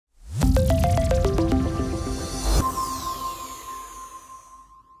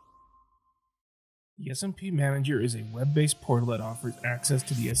SMP Manager is a web-based portal that offers access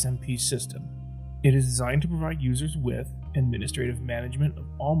to the SMP system. It is designed to provide users with administrative management of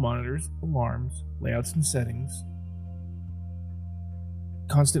all monitors, alarms, layouts and settings,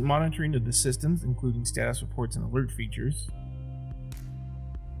 constant monitoring of the systems including status reports and alert features,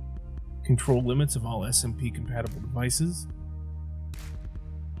 control limits of all SMP compatible devices,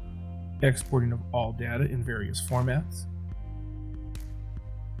 exporting of all data in various formats,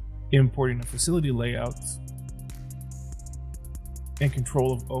 importing of facility layouts, and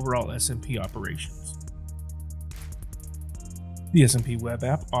control of overall SMP operations. The SMP web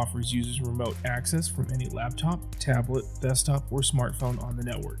app offers users remote access from any laptop, tablet, desktop, or smartphone on the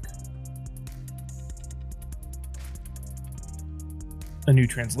network. A new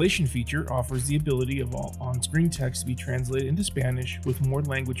translation feature offers the ability of all on-screen text to be translated into Spanish, with more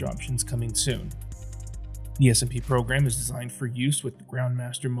language options coming soon. The SMP program is designed for use with the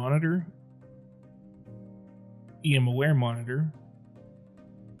Groundmaster Monitor, EM Aware Monitor,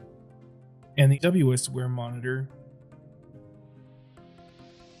 and the WS Aware Monitor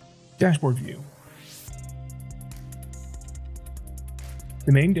dashboard view.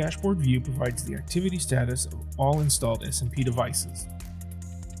 The main dashboard view provides the activity status of all installed SMP devices.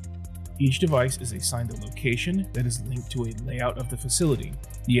 Each device is assigned a location that is linked to a layout of the facility.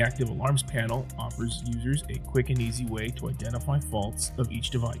 The Active Alarms panel offers users a quick and easy way to identify faults of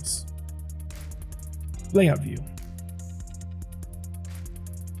each device. Layout view.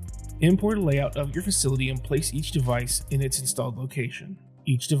 Import a layout of your facility and place each device in its installed location.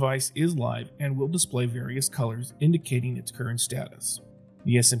 Each device is live and will display various colors indicating its current status.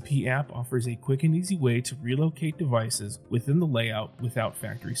 The SMP app offers a quick and easy way to relocate devices within the layout without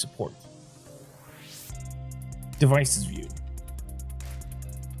factory support. Devices view.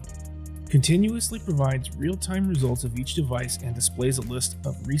 Continuously provides real-time results of each device and displays a list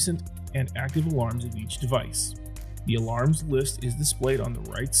of recent and active alarms of each device. The alarms list is displayed on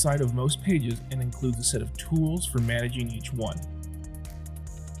the right side of most pages and includes a set of tools for managing each one.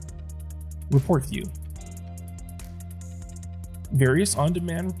 Report view. Various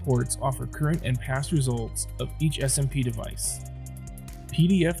on-demand reports offer current and past results of each SMP device.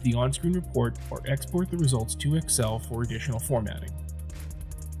 PDF the on-screen report or export the results to Excel for additional formatting.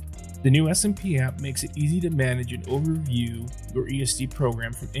 The new SMP app makes it easy to manage and overview your ESD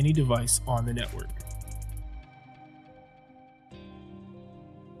program from any device on the network.